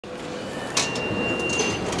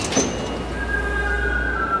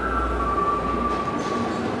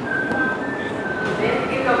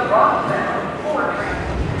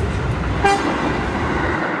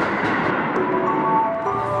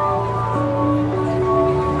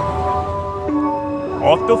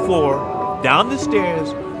off the floor, down the stairs,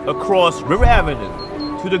 across River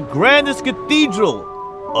Avenue, to the grandest cathedral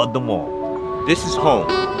of them all. This is home.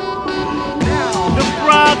 The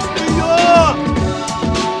Bronx, New York!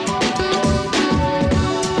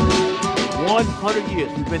 100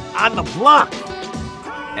 years we've been on the block,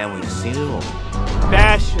 and we've seen it all.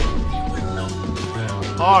 Fashion,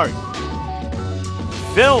 art,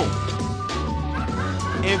 film.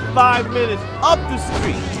 In 5 minutes, up the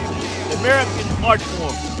street, the American art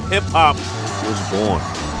form, hip-hop, was born.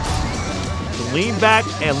 So lean back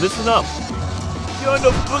and listen up. You're on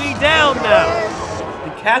the boogie down now.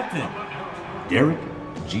 The captain, Derek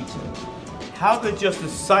Jeter. How could just the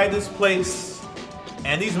sight of this place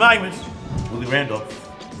and these monuments, Willie Randolph,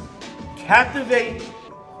 captivate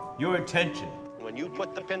your attention? When you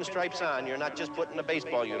put the pinstripes on, you're not just putting a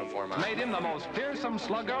baseball uniform on. Made him the most fearsome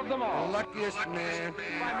slugger of them all. The luckiest man.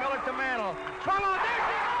 By Miller to Mantle. Swung on, there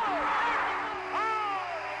she goes!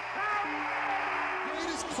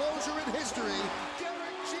 Greatest closer in history,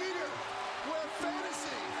 Derek Jeter, where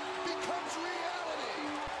fantasy becomes reality.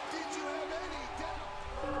 Did you have any doubt?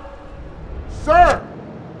 Sir!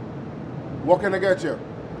 What can I get you?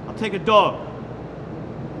 I'll take a dog.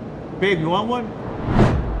 Babe, you want one?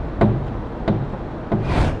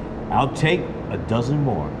 I'll take a dozen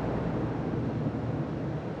more.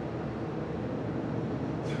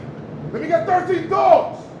 Let me get 13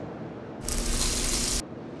 dogs!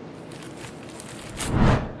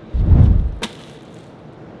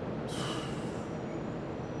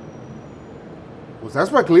 Was that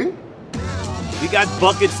Spike Lee? We got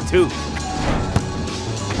buckets too.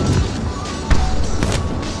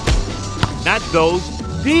 Not those,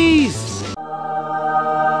 these.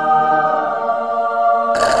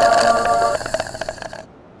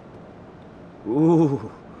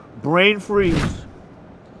 Ooh, brain freeze.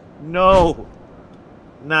 No,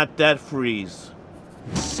 not that freeze.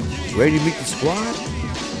 Ready to meet the squad?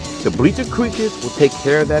 The Bleacher Creatures will take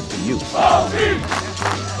care of that for you.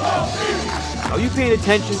 Are you paying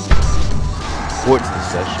attention? Sports in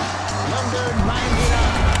session. Number 99,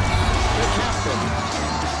 the captain.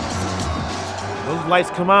 Those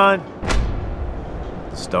lights come on,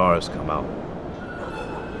 the stars come out.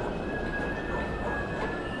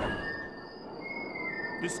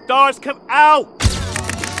 The stars come out!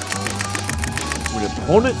 When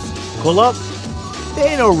opponents pull up,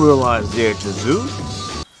 they don't realize they're at the zoo.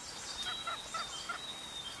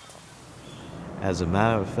 As a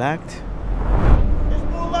matter of fact, it's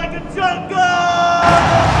more like a jungle!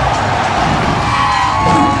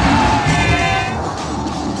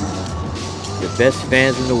 The best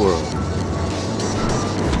fans in the world.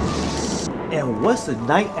 And what's a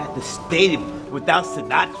night at the stadium without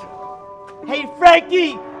Sinatra? Hey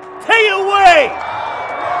Frankie, take it away!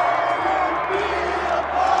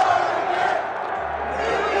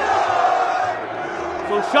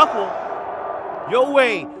 So shuffle your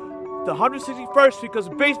way to 161st because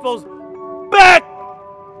baseball's back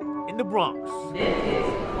in the Bronx. This is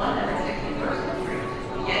 161st Street,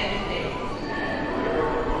 the Yankees.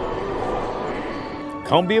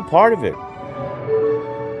 Come be a part of it.